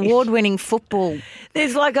Australian gate. award-winning football.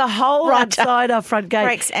 There's like a hole outside our front gate.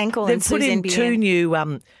 Breaks ankle They've and put sues in NBN. 2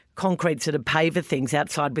 new concrete sort of paver things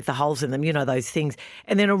outside with the holes in them, you know, those things.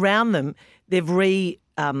 And then around them, they've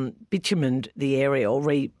bitumened the area or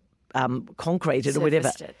concreted or whatever.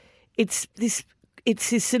 Surfaced it. It's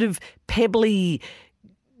this sort of pebbly,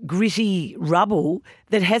 gritty rubble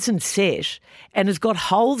that hasn't set and has got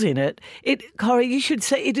holes in it. Corrie, you should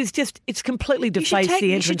see, it's completely defaced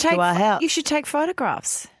the entrance to our house. You should take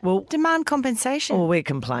photographs. Well, demand compensation. Well, we're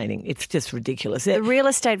complaining. It's just ridiculous. The real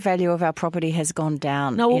estate value of our property has gone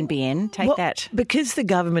down, NBN. Take that. Because the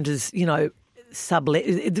government is,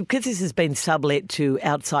 sublet, because this has been sublet to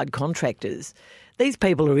outside contractors, these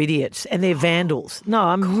people are idiots and they're vandals. No,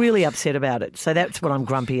 I'm really upset about it. So that's what I'm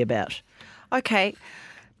grumpy about. Okay.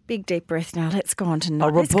 Big deep breath now. Let's go on to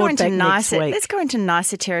I'll report back next week. Let's go into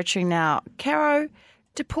nicer territory now. Caro,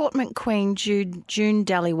 Deportment Queen June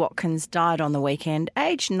Dally Watkins died on the weekend,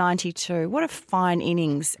 aged 92. What a fine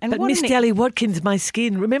innings! But Miss Dally Watkins, my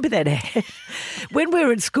skin. Remember that? When we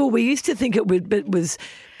were at school, we used to think it was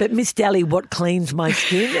Miss Dally, what cleans my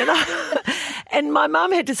skin? And my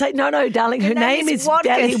mum had to say, no, darling, her name is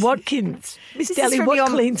Dally Watkins. Miss Dally, what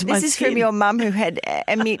cleans my skin? This is from your mum who had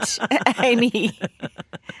Amy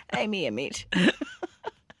Amit.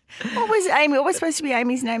 What was Amy? What was supposed to be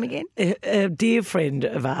Amy's name again? A dear friend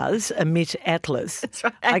of ours, Amit Atlas. That's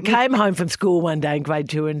right. I came home from school one day in grade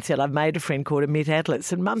 2 and said, I've made a friend called Amit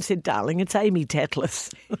Atlas. And Mum said, darling, it's Amy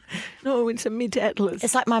Tatlas. No, it's Amit Atlas.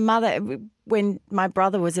 It's like my mother, when my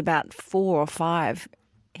brother was about 4 or 5,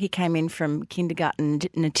 he came in from kindergarten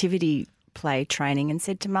nativity play training and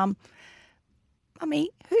said to Mum, Mummy,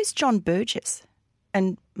 who's John Burgess?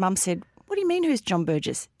 And Mum said, What do you mean, who's John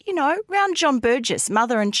Burgess? You know, round John Burgess,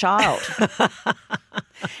 mother and child.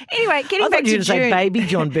 Anyway, getting I back thought you to were going to say June. baby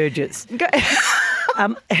John Burgess. Go-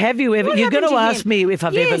 Have you ever? What You're going happened to to ask him? me if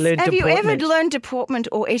I've ever learned Have you deportment. ever learned deportment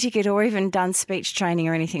or etiquette or even done speech training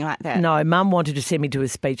or anything like that? No, Mum wanted to send me to a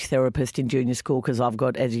speech therapist in junior school because I've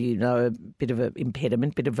got, as you know, a bit of an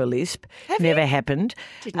impediment, bit of a lisp. Never happened.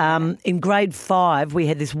 In grade 5, we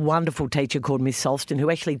had this wonderful teacher called Miss Solston who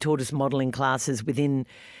actually taught us modelling classes within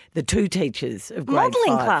the 2 teachers of grade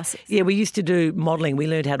Modelling 5. classes? Yeah, we used to do modelling. We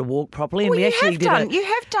learned how to walk properly, and Well, we you actually have did done- you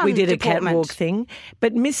have done we did a deportment. catwalk thing.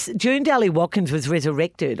 But Miss June Daly Watkins was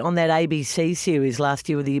resurrected on that ABC series last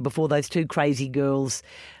year or the year before. Those 2 crazy girls.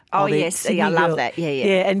 Oh, the yes. Sydney Yeah, I love girl. that. Yeah.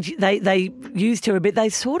 Yeah, and they used her a bit. They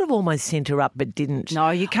sort of almost sent her up, but didn't. No,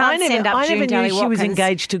 you can't send up I June never Daly knew she was Watkins.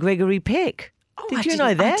 engaged to Gregory Peck. Oh, Did I you know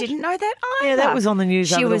didn't- that? I didn't know that either. Yeah, that was on the news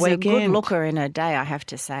she over the was a good weekend. looker in her day, I have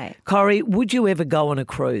to say. Corrie, would you ever go on a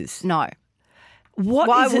cruise? No.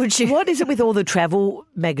 Why would you? What is it with all the travel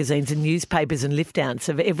magazines and newspapers and lift downs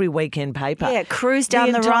of every weekend paper? Yeah, cruise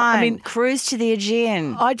down the entire- Rhine, I mean, cruise to the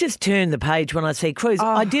Aegean. I just turn the page when I see cruise. Oh.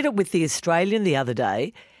 I did it with the Australian the other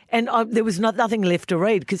day, and there was nothing left to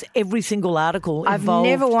read because every single article I've involved.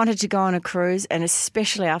 never wanted to go on a cruise, and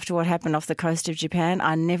especially after what happened off the coast of Japan,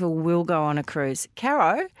 I never will go on a cruise.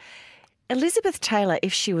 Caro, Elizabeth Taylor,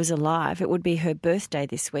 if she was alive, it would be her birthday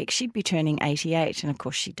this week. She'd be turning 88, and of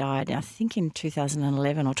course she died, I think in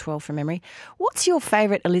 2011 or 12 from memory. What's your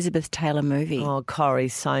favourite Elizabeth Taylor movie? Oh, Corrie,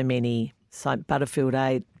 so many. So Butterfield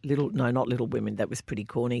 8, not Little Women. That was pretty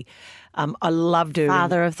corny. I loved her.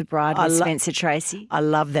 Father of the Bride I with lo- Spencer Tracy. I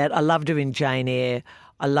love that. I loved her in Jane Eyre.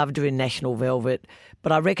 I loved her in National Velvet.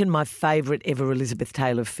 But I reckon my favourite ever Elizabeth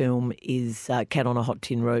Taylor film is Cat on a Hot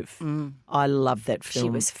Tin Roof. I love that film. She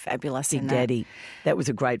was fabulous Big in that. Daddy. That was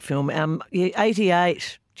a great film.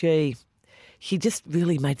 88, gee. She just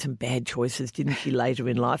really made some bad choices, didn't she, later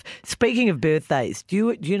in life? Speaking of birthdays,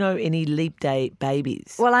 do you know any leap day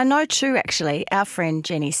babies? Well, I know 2 actually. Our friend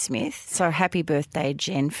Jenny Smith. So happy birthday,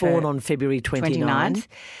 Jen. For Born on February 29th.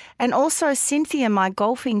 And also Cynthia, my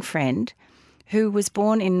golfing friend, who was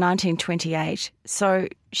born in 1928. So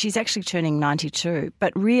she's actually turning 92.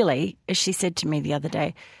 But really, as she said to me the other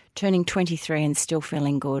day, turning 23 and still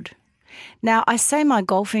feeling good. Now, I say my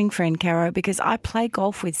golfing friend, Caro, because I play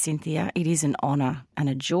golf with Cynthia. It is an honour and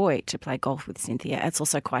a joy to play golf with Cynthia. It's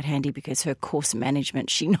also quite handy because her course management,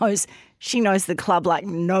 she knows the club like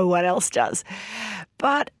no one else does.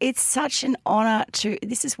 But it's such an honour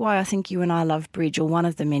this is why I think you and I love bridge, or one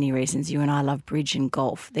of the many reasons you and I love bridge and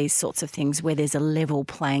golf, these sorts of things where there's a level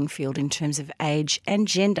playing field in terms of age and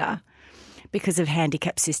gender because of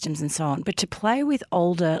handicap systems and so on. But to play with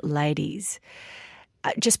older ladies,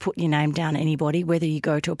 just put your name down, anybody, whether you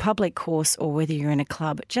go to a public course or whether you're in a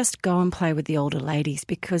club, just go and play with the older ladies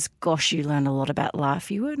because, gosh, you learn a lot about life.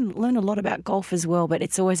 You learn a lot about golf as well, but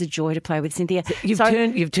it's always a joy to play with Cynthia.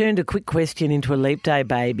 You've turned a quick question into a leap day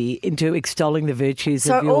baby, into extolling the virtues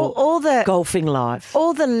of your all the golfing life.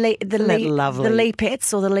 all the that lovely? the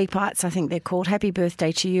leapettes or the leapites, I think they're called. Happy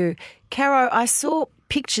birthday to you. Caro, I saw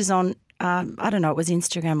pictures on I don't know, it was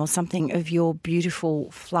Instagram or something, of your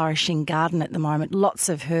beautiful flourishing garden at the moment. Lots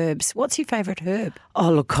of herbs. What's your favourite herb?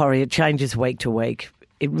 Oh, look, Corrie, it changes week to week.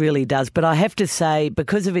 It really does. But I have to say,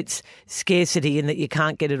 because of its scarcity in that you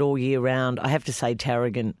can't get it all year round, I have to say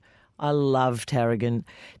tarragon. I love tarragon.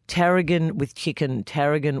 Tarragon with chicken,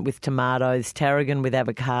 tarragon with tomatoes, tarragon with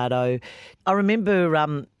avocado. I remember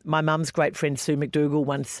my mum's great friend Sue McDougall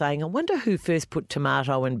once saying, I wonder who first put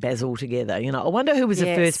tomato and basil together. You know, I wonder who was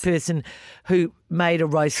the first person who made a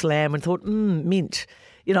roast lamb and thought, mint.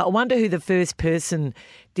 You know, I wonder who the first person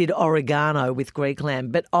did oregano with Greek lamb.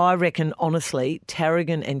 But I reckon, honestly,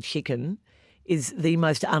 tarragon and chicken is the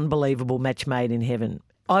most unbelievable match made in heaven.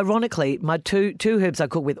 Ironically, my two herbs I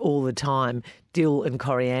cook with all the time, dill and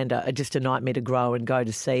coriander, are just a nightmare to grow and go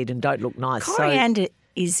to seed and don't look nice. Coriander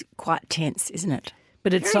is quite tense, isn't it?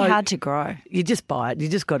 But it's very so hard to grow. You just buy it. You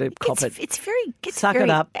just got to cop it. It's very Suck it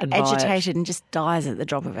up and buy it. agitated and just dies at the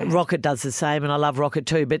drop of it. Rocket does the same, and I love rocket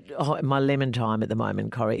too. But my lemon thyme at the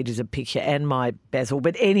moment, Corrie, it is a picture, and my basil.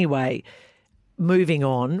 But anyway, moving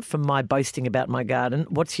on from my boasting about my garden,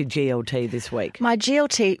 what's your GLT this week? My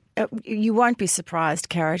GLT, you won't be surprised,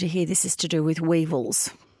 Caro, to hear this is to do with weevils.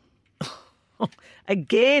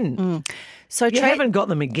 Again. So You haven't got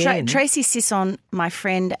them again. Tracy Sisson, my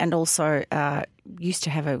friend, and also used to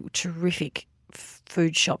have a terrific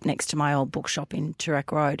food shop next to my old bookshop in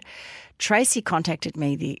Toorak Road. Tracy contacted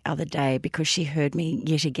me the other day because she heard me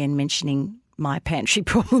yet again mentioning my pantry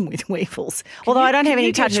problem with weevils. Although I don't have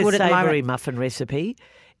any touch wood at the moment. savoury muffin recipe.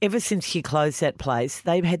 ever since she closed that place,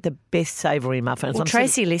 they've had the best savoury muffins. Well,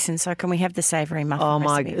 Tracy listens, so can we have the savoury muffin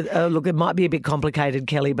recipe? Look, it might be a bit complicated,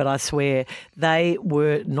 Kelly, but I swear they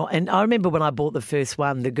were not. And I remember when I bought the first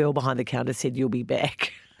one, the girl behind the counter said, "You'll be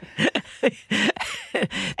back."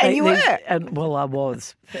 And you were. Well, I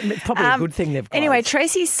was. It's probably a good thing they've closed. Anyway,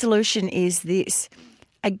 Tracy's solution is this.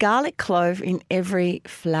 A garlic clove in every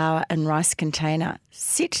flour and rice container.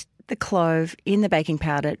 Sit the clove in the baking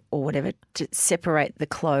powder or whatever to separate the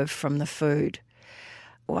clove from the food.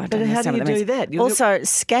 Well, but how do you do that? Also,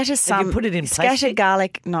 scatter some. You put it in scatter plastic?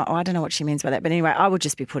 garlic. No, I don't know what she means by that. But anyway, I would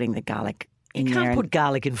just be putting the garlic in You there. can't put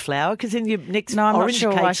garlic in flour because then your next No, I'm not orange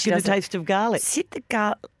sure why cake's she got a does it. taste of garlic. Sit the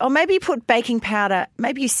garlic, or maybe you put baking powder.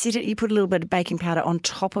 Maybe you sit it. You put a little bit of baking powder on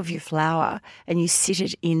top of your flour, and you sit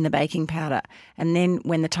it in the baking powder. And then,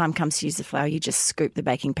 when the time comes to use the flour, you just scoop the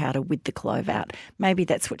baking powder with the clove out. Maybe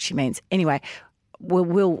that's what she means. Anyway,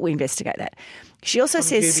 we'll investigate that. She also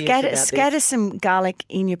says scatter some garlic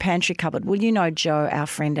in your pantry cupboard. Well, you know Jo, our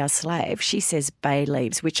friend, our slave. She says bay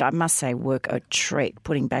leaves, which I must say work a treat.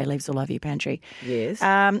 Putting bay leaves all over your pantry. Yes.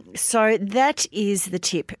 So that is the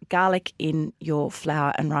tip: garlic in your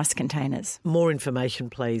flour and rice containers. More information,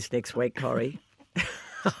 please, next week, Corrie.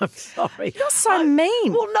 I'm sorry. You're so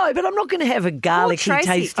mean. Well, no, but I'm not going to have a garlicky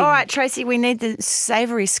tasting. All right, Tracy, we need the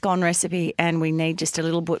savoury scone recipe, and we need just a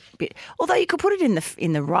little bit. Although you could put it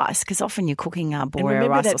in the rice, because often you're cooking boria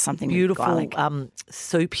rice or something beautiful with garlic.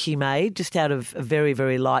 Soup she made just out of a very,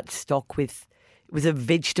 very light stock with. It was a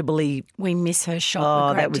vegetable-y... We miss her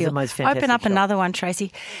shop a great that was deal. the most fantastic Open up shop. another one,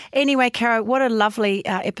 Tracy. Anyway, Caro, what a lovely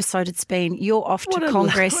episode it's been. You're off to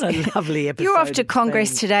Congress. What a lovely episode. You're off to it's Congress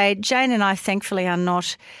been. today. Jane and I, thankfully, are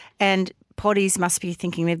not. And Potties must be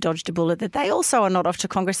thinking they've dodged a bullet, that they also are not off to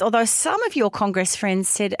Congress. Although some of your Congress friends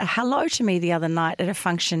said hello to me the other night at a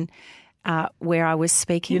function where I was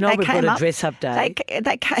speaking. You know, they we've came got a up, dress-up day.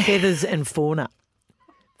 They came. Feathers and fauna.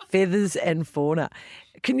 Feathers and fauna.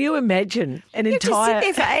 Can you imagine an You entire... have to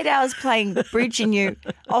sit there for 8 hours playing bridge in your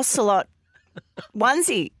ocelot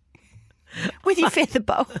onesie with your feather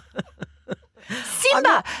boa.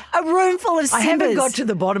 Simba, a room full of Simbas. I haven't got to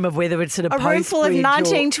the bottom of whether it's at a a room full of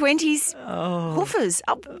post-bridge 1920s hoofers.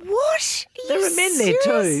 What? There are men there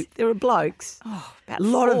too. There are blokes. About A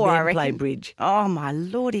lot four, of I men play reckon. bridge. Oh, my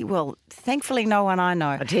lordy. Well, thankfully no one I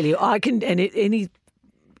know. I tell you, I can... And any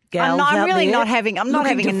gals I'm out really there not having- I'm not looking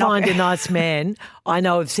having to a knock- find a nice man. I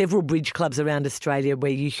know of several bridge clubs around Australia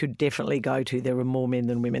where you should definitely go to. There are more men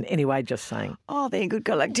than women. Anyway, just saying. Oh, they're good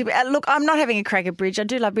collective. Look, I'm not having a crack at bridge. I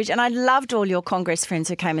do love bridge. And I loved all your Congress friends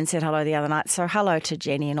who came and said hello the other night. So hello to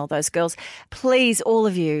Jenny and all those girls. Please, all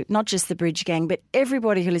of you, not just the bridge gang, but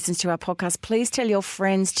everybody who listens to our podcast, please tell your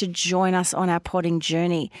friends to join us on our potting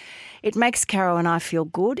journey. It makes Caro and I feel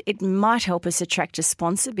good. It might help us attract a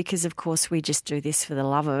sponsor because, of course, we just do this for the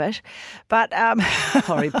love of it. But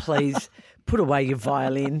Corrie, please, put away your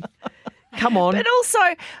violin. Come on.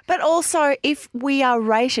 But also, if we are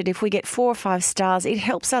rated, if we get 4 or 5 stars, it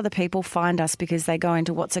helps other people find us because they go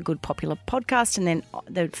into what's a good popular podcast, and then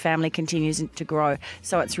the family continues to grow.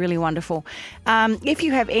 So it's really wonderful. If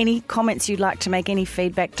you have any comments you'd like to make, any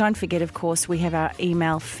feedback, don't forget, of course, we have our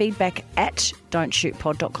email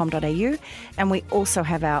feedback@don'tshootpod.com.au, and we also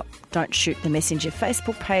have our Don't Shoot the Messenger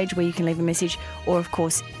Facebook page where you can leave a message, or of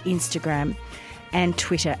course Instagram and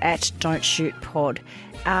Twitter @Don'tShootPod.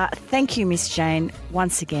 Thank you, Miss Jane.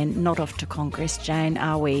 Once again, not off to Congress, Jane,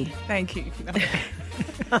 are we? Thank you.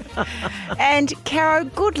 And Caro,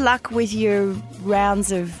 good luck with your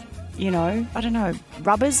rounds of, I don't know,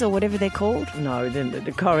 rubbers or whatever they're called. No, then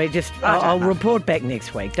Corrie, just I don't I'll know. report back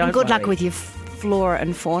next week. Don't And good luck worry. with your flora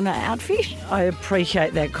and fauna outfit. I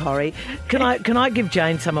appreciate that, Corrie. Can I give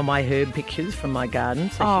Jane some of my herb pictures from my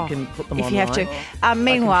garden so she can put them if online? you have to.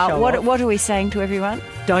 Meanwhile, show what off. are we saying to everyone?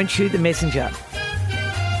 Don't shoot the messenger.